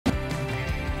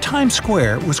Times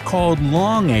Square was called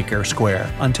Longacre Square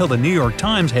until the New York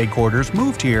Times headquarters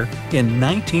moved here in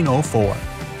 1904.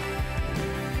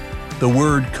 The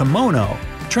word kimono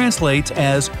translates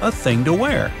as a thing to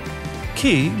wear.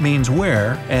 Ki means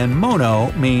wear and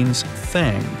mono means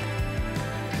thing.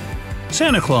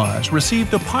 Santa Claus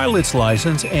received a pilot's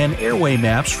license and airway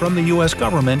maps from the U.S.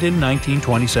 government in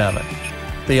 1927.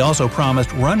 They also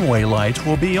promised runway lights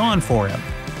will be on for him.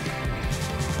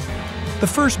 The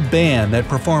first band that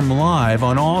performed live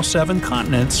on all 7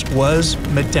 continents was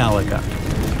Metallica.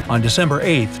 On December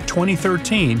 8,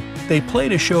 2013, they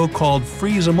played a show called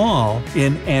Freeze 'Em All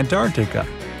in Antarctica.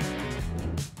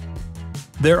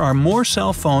 There are more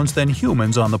cell phones than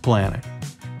humans on the planet.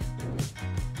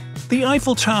 The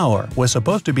Eiffel Tower was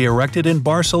supposed to be erected in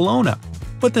Barcelona,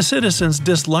 but the citizens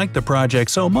disliked the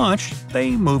project so much they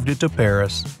moved it to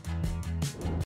Paris.